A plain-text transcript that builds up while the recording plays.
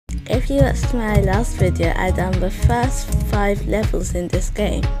If you watched my last video, I done the first 5 levels in this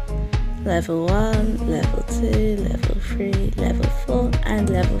game. Level 1, level 2, level 3, level 4 and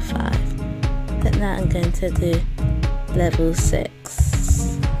level 5. But now I'm going to do level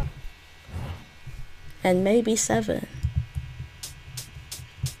 6 and maybe 7.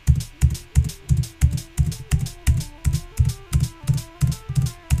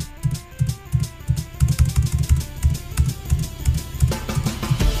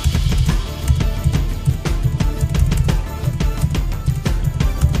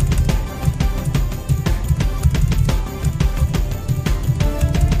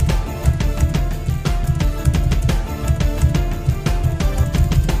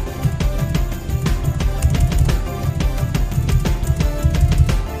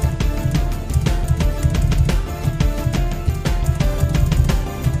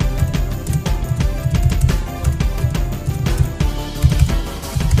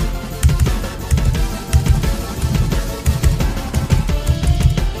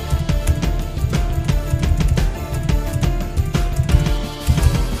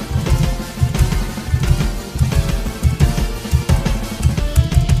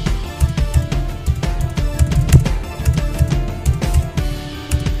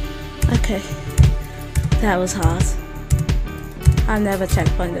 Okay, that was hard. I'll never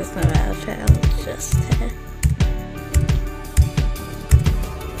checkpoint this no matter if I'll just here.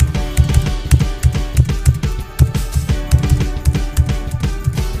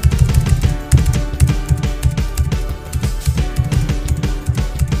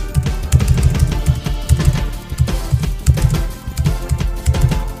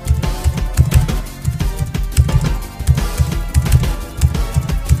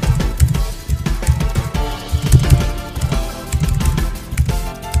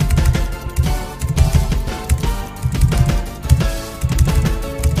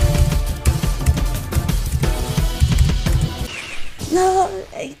 No,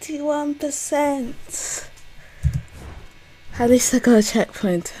 81%. At least I got a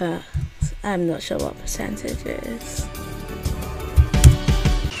checkpoint first. I'm not sure what percentage it is.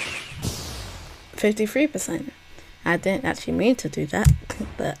 53%. I didn't actually mean to do that,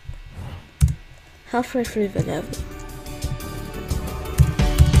 but halfway through the level.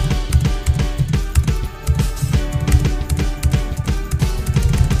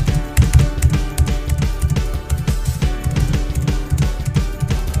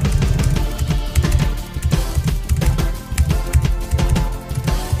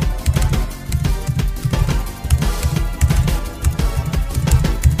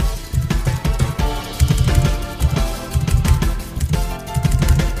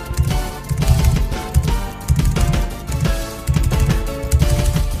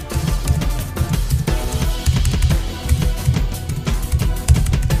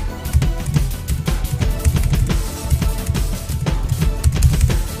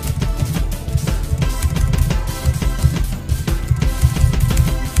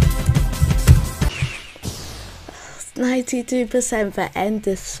 %, the end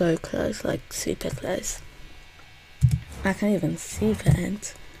is so close, like super close. I can't even see the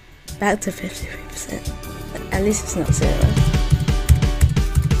end. Back to 53%. At least it's not 0.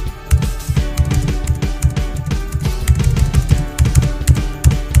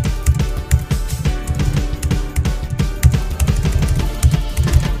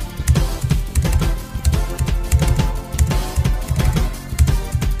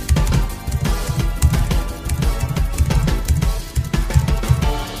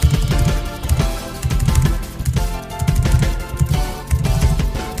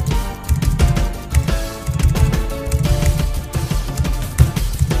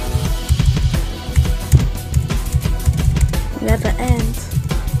 Never end.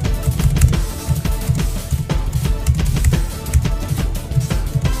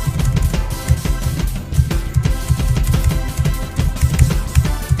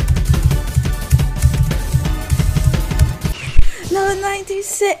 No,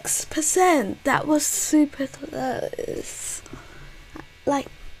 96%. That was super close. Like,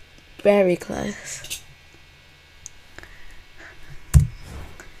 very close.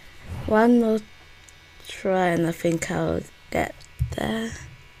 One more try and I think I'll get there.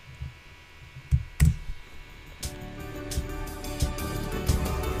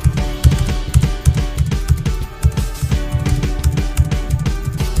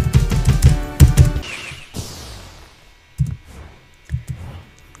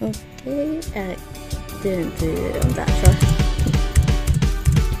 Okay, I didn't do it on that try.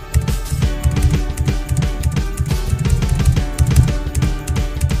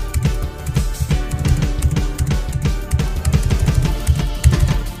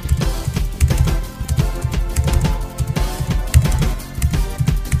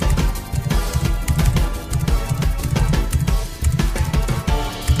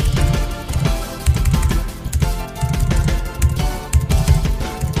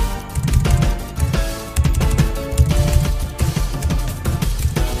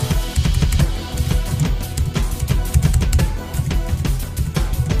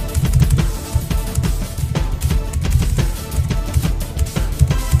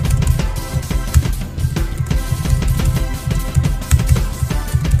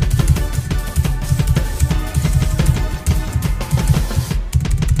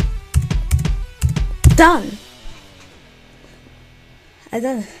 done. I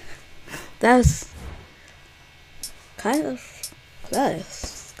done. That was kind of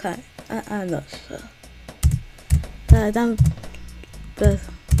close. I'm not sure. But I done the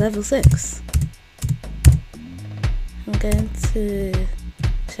level 6. I'm going to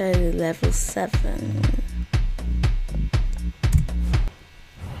show you level 7.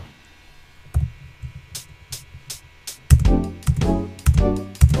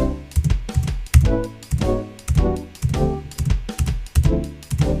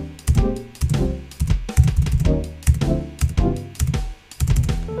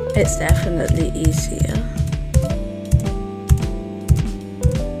 It's definitely easier.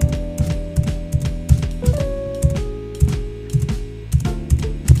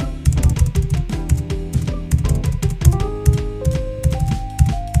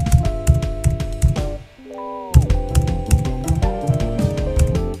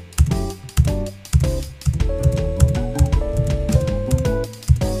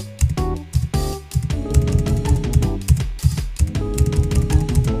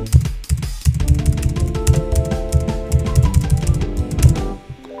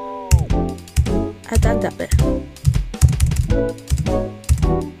 I done that bit.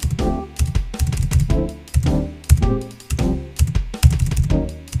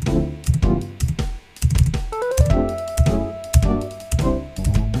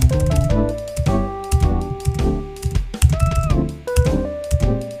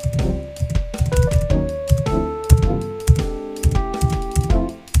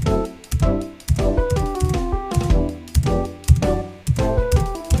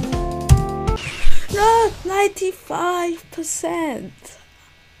 No, 95%.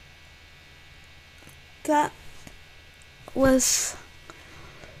 That was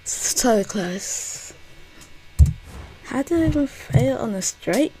so close. How did I even fail on a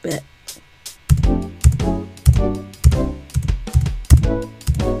straight bit?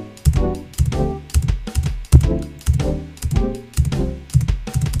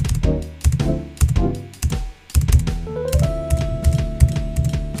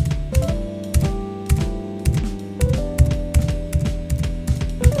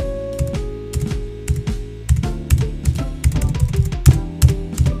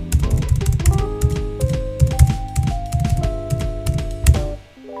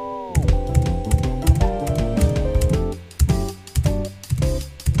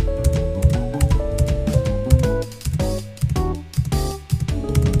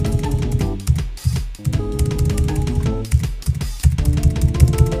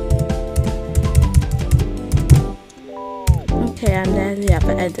 Okay, I'm nearly at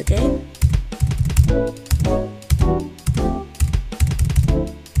the end of the game.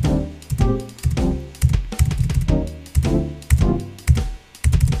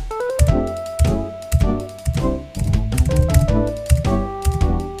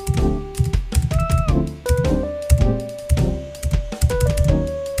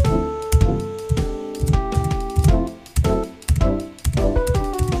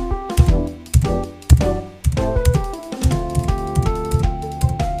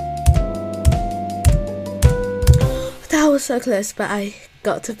 That was so close, but I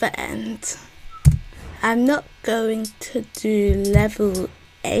got to the end. I'm not going to do level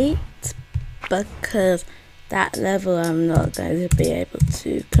 8 because that level I'm not going to be able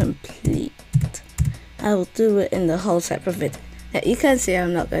to complete. I will do it in the whole separate video. Now, you can see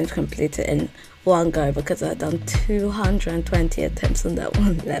I'm not going to complete it in one go because I've done 220 attempts on that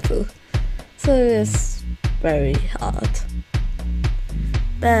one level. So it's very hard.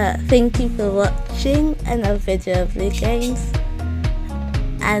 But thank you for watching another video of Blue Games,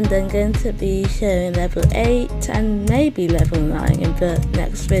 and I'm going to be showing level 8 and maybe level 9 in the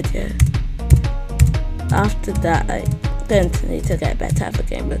next video. After that I'm going to need to get better at the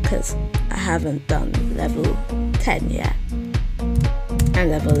game because I haven't done level 10 yet,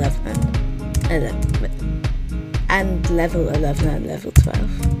 and level 11 and level 11 and level 12.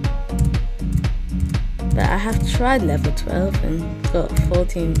 But I have tried level 12 and got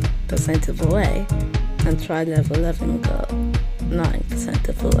 14% of the way, and tried level 11 and got 9%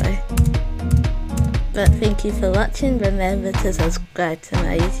 of the way. But thank you for watching. Remember to subscribe to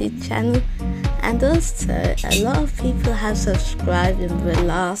my YouTube channel, and also a lot of people have subscribed in the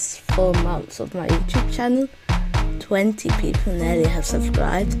last 4 months of my YouTube channel. 20 people nearly have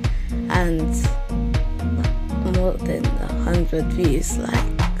subscribed and more than 100 views, like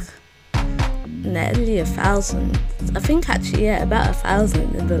nearly 1,000. I think actually, yeah, about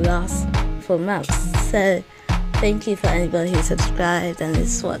 1,000 in the last 4 months. So thank you for anybody who subscribed and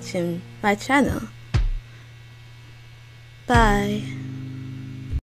is watching my channel. Bye.